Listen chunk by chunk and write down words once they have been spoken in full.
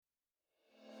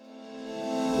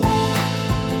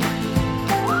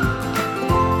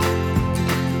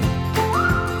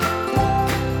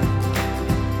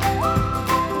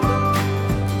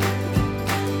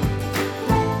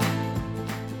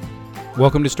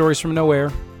Welcome to Stories from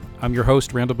Nowhere. I'm your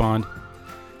host, Randall Bond.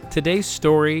 Today's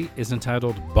story is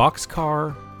entitled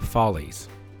Boxcar Follies.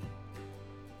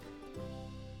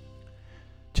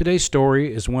 Today's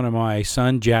story is one of my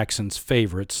son Jackson's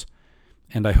favorites,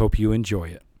 and I hope you enjoy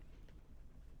it.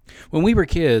 When we were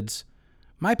kids,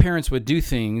 my parents would do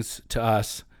things to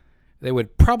us that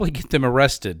would probably get them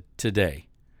arrested today.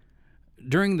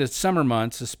 During the summer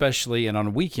months, especially, and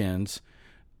on weekends,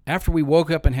 after we woke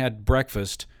up and had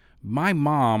breakfast, my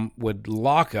mom would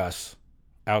lock us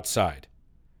outside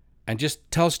and just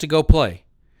tell us to go play.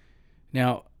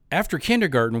 Now, after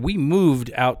kindergarten, we moved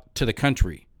out to the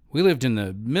country. We lived in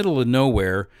the middle of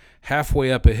nowhere,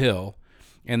 halfway up a hill,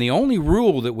 and the only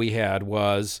rule that we had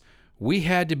was we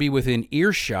had to be within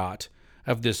earshot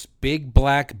of this big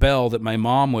black bell that my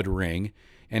mom would ring,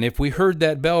 and if we heard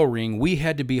that bell ring, we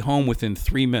had to be home within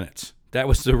 3 minutes. That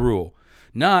was the rule.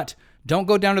 Not, don't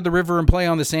go down to the river and play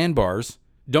on the sandbars.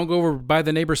 Don't go over by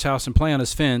the neighbor's house and play on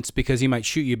his fence because he might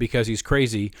shoot you because he's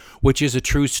crazy, which is a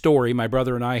true story. My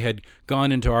brother and I had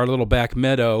gone into our little back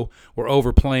meadow. We're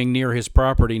over playing near his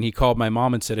property, and he called my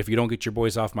mom and said, if you don't get your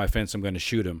boys off my fence, I'm going to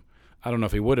shoot him. I don't know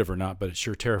if he would have or not, but it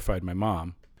sure terrified my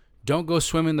mom. Don't go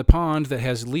swim in the pond that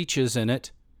has leeches in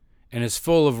it and is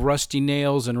full of rusty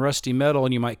nails and rusty metal,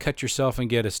 and you might cut yourself and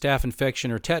get a staph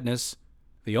infection or tetanus.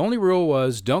 The only rule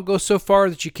was don't go so far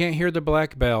that you can't hear the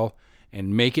black bell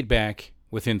and make it back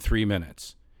within 3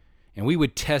 minutes. And we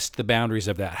would test the boundaries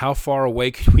of that. How far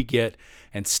away could we get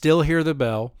and still hear the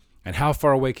bell? And how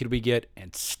far away could we get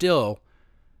and still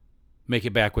make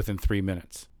it back within 3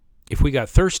 minutes? If we got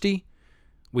thirsty,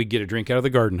 we'd get a drink out of the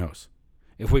garden hose.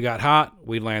 If we got hot,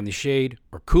 we'd lay in the shade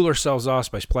or cool ourselves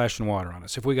off by splashing water on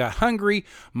us. If we got hungry,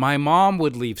 my mom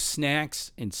would leave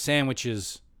snacks and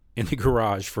sandwiches in the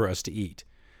garage for us to eat.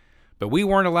 But we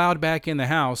weren't allowed back in the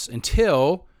house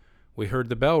until we heard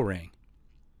the bell ring.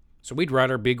 So we'd ride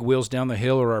our big wheels down the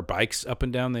hill or our bikes up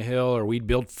and down the hill, or we'd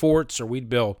build forts or we'd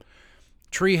build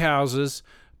tree houses.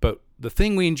 But the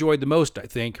thing we enjoyed the most, I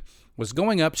think, was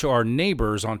going up to our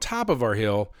neighbors on top of our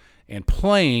hill and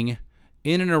playing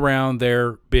in and around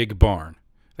their big barn.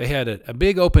 They had a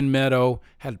big open meadow,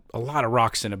 had a lot of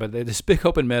rocks in it, but they had this big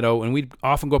open meadow, and we'd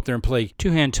often go up there and play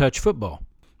two-hand touch football.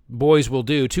 Boys will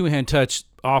do. Two-hand touch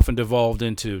often devolved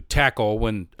into tackle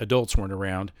when adults weren't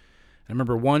around. I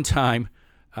remember one time,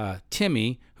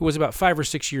 Timmy, who was about 5 or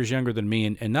 6 years younger than me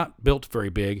and not built very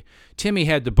big, Timmy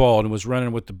had the ball and was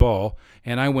running with the ball,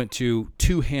 and I went to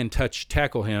two-hand touch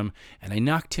tackle him, and I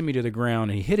knocked Timmy to the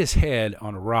ground, and he hit his head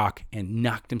on a rock and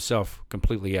knocked himself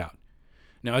completely out.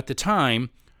 Now, at the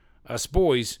time, us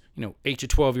boys, 8 to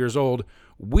 12 years old,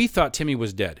 we thought Timmy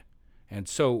was dead. And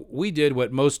so we did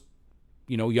what most,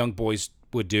 young boys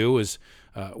would do is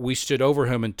we stood over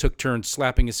him and took turns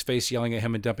slapping his face, yelling at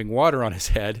him, and dumping water on his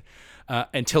head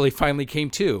until he finally came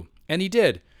to. And he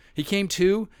did. He came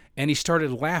to, and he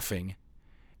started laughing.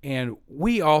 And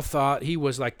we all thought he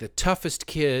was like the toughest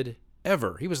kid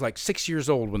ever. He was like 6 years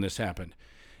old when this happened.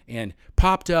 And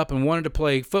popped up and wanted to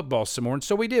play football some more. And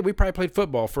so we did. We probably played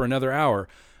football for another hour.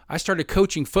 I started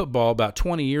coaching football about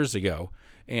 20 years ago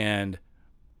and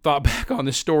thought back on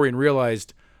this story and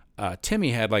realized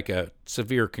Timmy had like a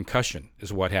severe concussion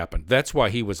is what happened. That's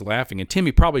why he was laughing. And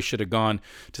Timmy probably should have gone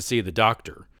to see the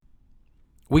doctor.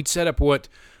 We'd set up what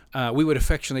we would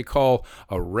affectionately call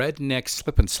a redneck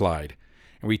slip and slide.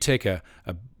 And we'd take a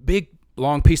big,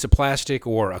 long piece of plastic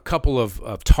or a couple of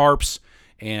tarps,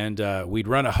 and we'd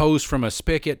run a hose from a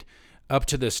spigot up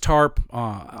to this tarp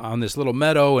on this little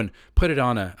meadow and put it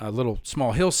on a little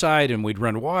small hillside, and we'd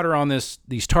run water on these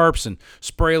tarps and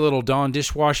spray a little Dawn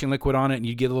dishwashing liquid on it, and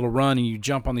you'd get a little run, and you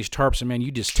jump on these tarps, and man,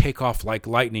 you just take off like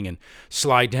lightning and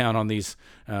slide down on these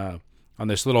on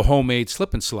this little homemade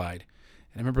slip and slide.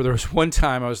 And I remember there was one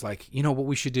time I was like, what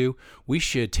we should do? We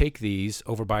should take these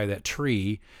over by that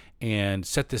tree and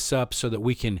set this up so that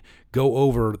we can go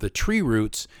over the tree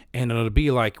roots, and it'll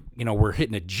be like, we're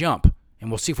hitting a jump. And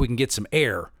we'll see if we can get some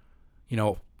air,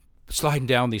 sliding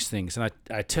down these things. And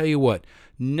I tell you what,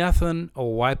 nothing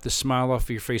will wipe the smile off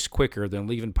of your face quicker than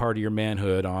leaving part of your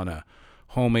manhood on a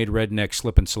homemade redneck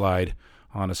slip and slide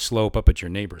on a slope up at your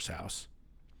neighbor's house.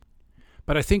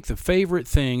 But I think the favorite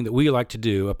thing that we like to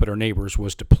do up at our neighbor's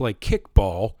was to play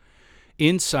kickball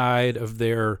inside of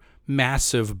their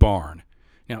massive barn.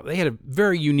 Now, they had a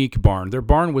very unique barn. Their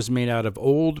barn was made out of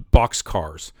old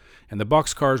boxcars, and the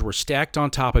boxcars were stacked on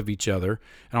top of each other.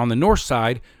 And on the north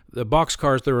side, the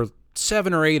boxcars, there were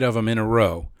 7 or 8 of them in a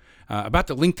row, about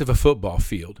the length of a football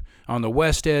field. On the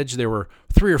west edge, there were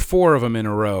 3 or 4 of them in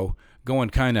a row, going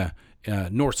kind of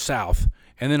north-south.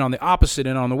 And then on the opposite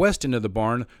end, on the west end of the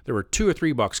barn, there were 2 or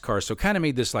 3 boxcars, so kind of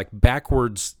made this like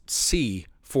backwards C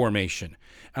formation.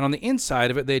 And on the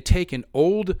inside of it, they had taken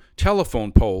old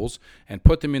telephone poles and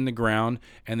put them in the ground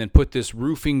and then put this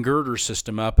roofing girder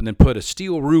system up and then put a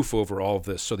steel roof over all of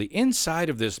this. So the inside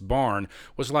of this barn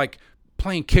was like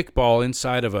playing kickball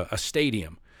inside of a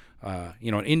stadium,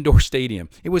 an indoor stadium.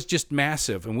 It was just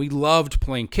massive, and we loved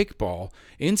playing kickball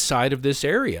inside of this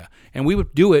area. And we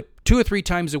would do it 2 or 3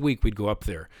 times a week. We'd go up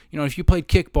there. If you played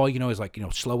kickball, it's like,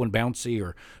 slow and bouncy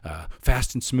or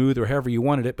fast and smooth or however you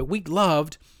wanted it. But we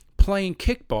loved playing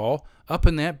kickball up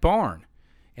in that barn.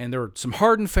 And there were some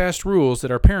hard and fast rules that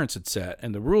our parents had set.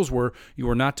 And the rules were you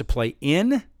were not to play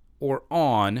in or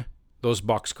on those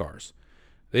boxcars.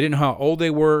 They didn't know how old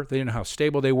they were, they didn't know how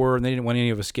stable they were, and they didn't want any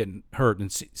of us getting hurt. And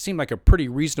it seemed like a pretty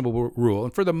reasonable rule.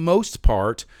 And for the most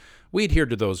part, we adhered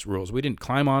to those rules. We didn't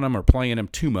climb on them or play in them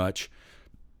too much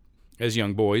as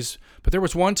young boys. But there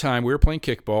was one time we were playing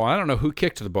kickball. I don't know who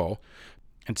kicked the ball,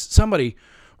 and somebody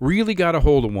really got a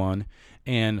hold of one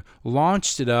and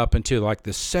launched it up into like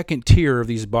the second tier of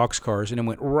these boxcars, and it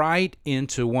went right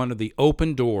into one of the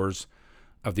open doors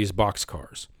of these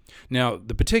boxcars. Now,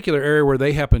 the particular area where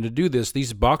they happened to do this,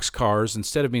 these boxcars,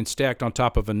 instead of being stacked on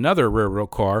top of another railroad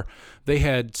car, they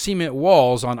had cement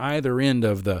walls on either end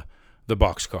of the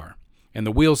boxcar. And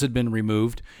the wheels had been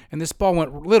removed, and this ball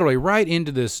went literally right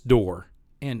into this door.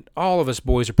 And all of us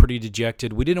boys are pretty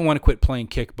dejected. We didn't want to quit playing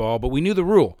kickball, but we knew the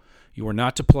rule. You were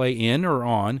not to play in or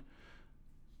on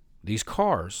these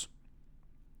cars.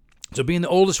 So being the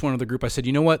oldest one of the group, I said,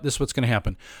 you know what? This is what's going to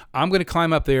happen. I'm going to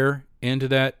climb up there into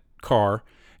that car,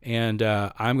 and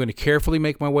I'm going to carefully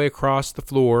make my way across the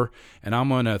floor, and I'm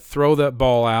going to throw that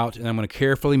ball out, and I'm going to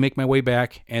carefully make my way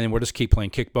back, and then we'll just keep playing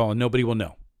kickball, and nobody will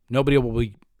know. Nobody will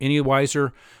be any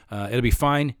wiser. It'll be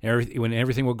fine.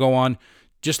 Everything will go on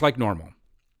just like normal.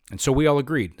 And so we all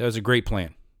agreed. That was a great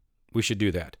plan. We should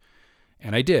do that.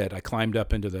 And I did. I climbed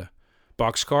up into the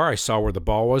boxcar. I saw where the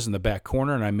ball was in the back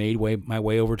corner, and I made my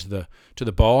way over to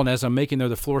the ball. And as I'm making there,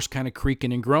 the floor's kind of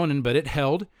creaking and groaning, but it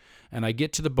held. And I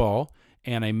get to the ball,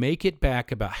 and I make it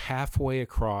back about halfway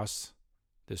across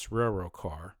this railroad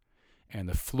car, and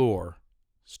the floor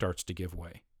starts to give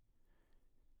way.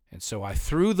 And so I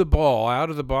threw the ball out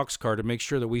of the boxcar to make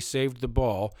sure that we saved the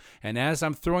ball. And as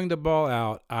I'm throwing the ball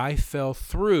out, I fell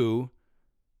through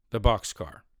the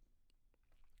boxcar,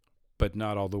 but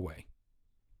not all the way.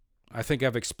 I think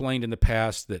I've explained in the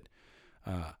past that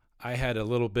I had a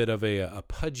little bit of a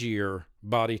pudgier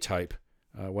body type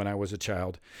when I was a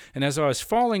child. And as I was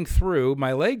falling through,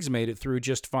 my legs made it through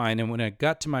just fine. And when I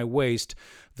got to my waist,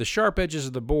 the sharp edges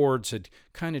of the boards had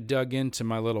kind of dug into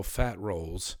my little fat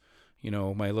rolls,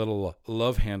 my little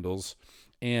love handles,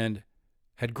 and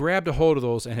had grabbed a hold of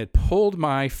those and had pulled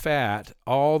my fat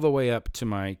all the way up to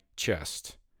my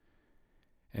chest.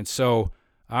 And so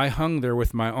I hung there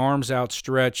with my arms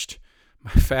outstretched,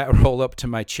 my fat rolled up to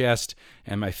my chest,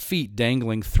 and my feet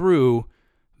dangling through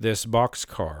this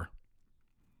boxcar.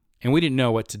 And we didn't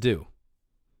know what to do.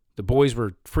 The boys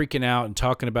were freaking out and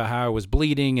talking about how I was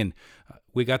bleeding, and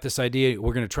we got this idea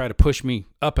we're going to try to push me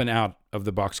up and out of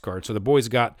the boxcar. So the boys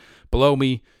got below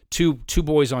me, two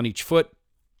boys on each foot,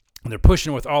 and they're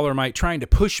pushing with all their might, trying to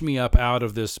push me up out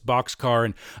of this boxcar.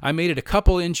 And I made it a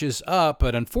couple inches up,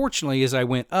 but unfortunately, as I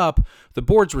went up, the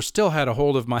boards still had a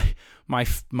hold of my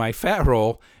fat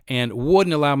roll and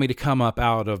wouldn't allow me to come up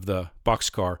out of the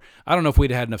boxcar. I don't know if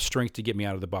we'd had enough strength to get me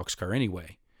out of the boxcar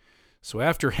anyway. So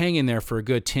after hanging there for a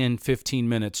good 10, 15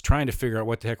 minutes, trying to figure out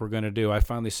what the heck we're going to do, I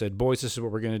finally said, boys, this is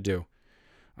what we're going to do.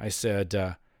 I said,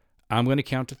 I'm going to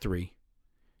count to 3.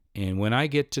 And when I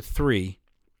get to 3,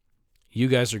 you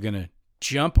guys are going to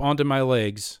jump onto my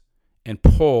legs and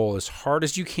pull as hard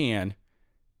as you can,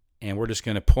 and we're just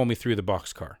going to pull me through the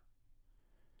boxcar.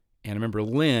 And I remember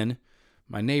Lynn,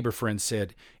 my neighbor friend,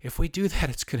 said, if we do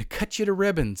that, it's going to cut you to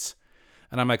ribbons.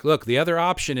 And I'm like, look, the other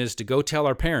option is to go tell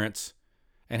our parents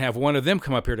and have one of them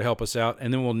come up here to help us out,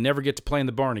 and then we'll never get to play in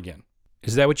the barn again.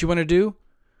 Is that what you want to do?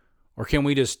 Or can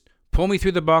we just pull me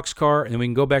through the boxcar and then we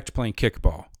can go back to playing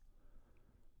kickball?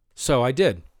 So I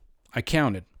did. I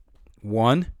counted.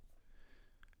 1,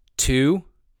 2,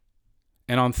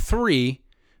 and on 3,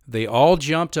 they all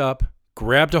jumped up,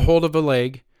 grabbed a hold of a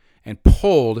leg, and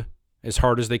pulled as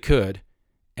hard as they could,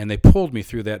 and they pulled me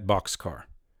through that boxcar.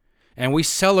 And we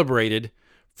celebrated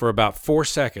for about 4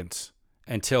 seconds,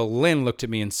 until Lynn looked at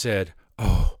me and said,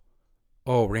 oh,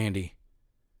 Randy,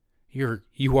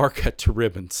 you are cut to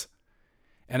ribbons.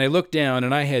 And I looked down,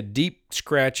 and I had deep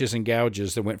scratches and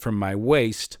gouges that went from my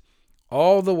waist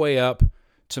all the way up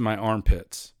to my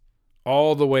armpits,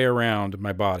 all the way around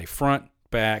my body, front,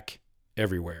 back,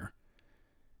 everywhere.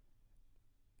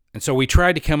 And so we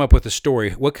tried to come up with a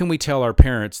story. What can we tell our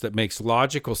parents that makes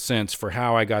logical sense for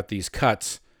how I got these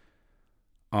cuts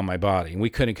on my body? And we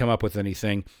couldn't come up with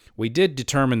anything. We did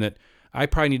determine that I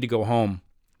probably need to go home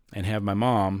and have my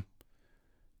mom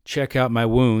check out my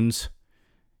wounds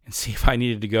and see if I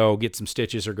needed to go get some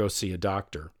stitches or go see a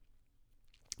doctor.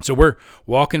 So we're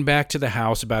walking back to the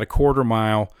house, about a quarter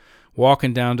mile,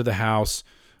 walking down to the house.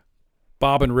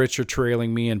 Bob and Rich are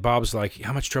trailing me, and Bob's like,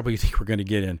 how much trouble do you think we're going to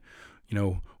get in?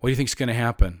 What do you think's going to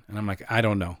happen? And I'm like, I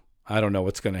don't know. I don't know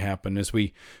what's going to happen. As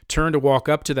we turned to walk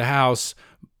up to the house,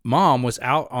 Mom was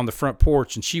out on the front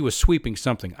porch, and she was sweeping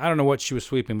something. I don't know what she was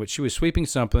sweeping, but she was sweeping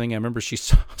something. I remember she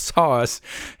saw us.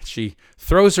 She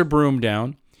throws her broom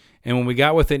down, and when we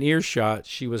got within earshot,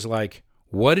 she was like,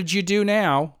 what did you do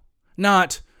now?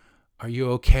 Not, are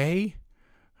you okay?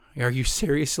 Are you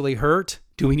seriously hurt?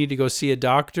 Do we need to go see a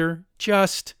doctor?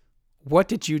 Just, what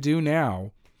did you do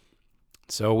now?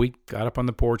 So we got up on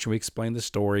the porch and we explained the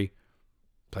story.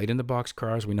 Played in the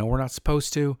boxcars. We know we're not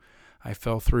supposed to. I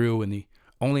fell through, and the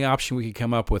only option we could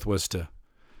come up with was to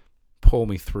pull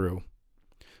me through.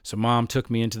 So Mom took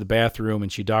me into the bathroom,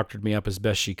 and she doctored me up as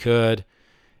best she could.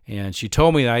 And she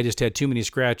told me that I just had too many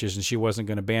scratches and she wasn't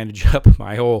going to bandage up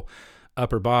my whole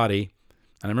upper body.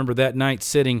 And I remember that night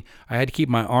sitting, I had to keep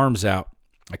my arms out.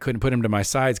 I couldn't put them to my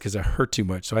sides because it hurt too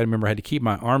much. So I remember I had to keep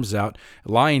my arms out.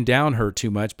 Lying down hurt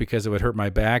too much because it would hurt my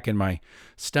back and my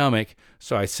stomach.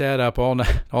 So I sat up all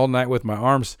night with my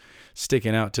arms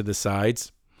sticking out to the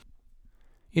sides.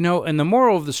 And the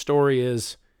moral of the story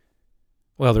is,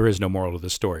 well, there is no moral to the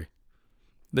story.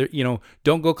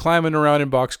 Don't go climbing around in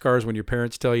boxcars when your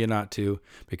parents tell you not to,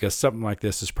 because something like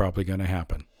this is probably going to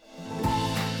happen.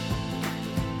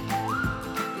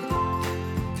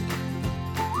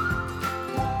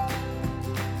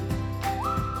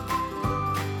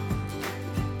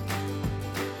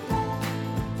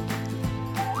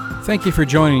 Thank you for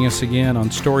joining us again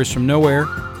on Stories from Nowhere.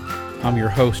 I'm your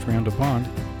host, Randall Bond.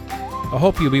 I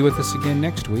hope you'll be with us again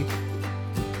next week.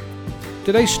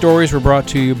 Today's stories were brought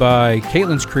to you by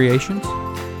Caitlin's Creations,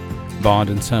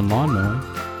 Bond & Son Lawn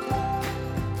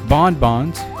Mowing, Bond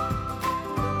Bonds,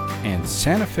 and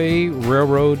Santa Fe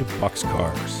Railroad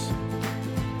Boxcars.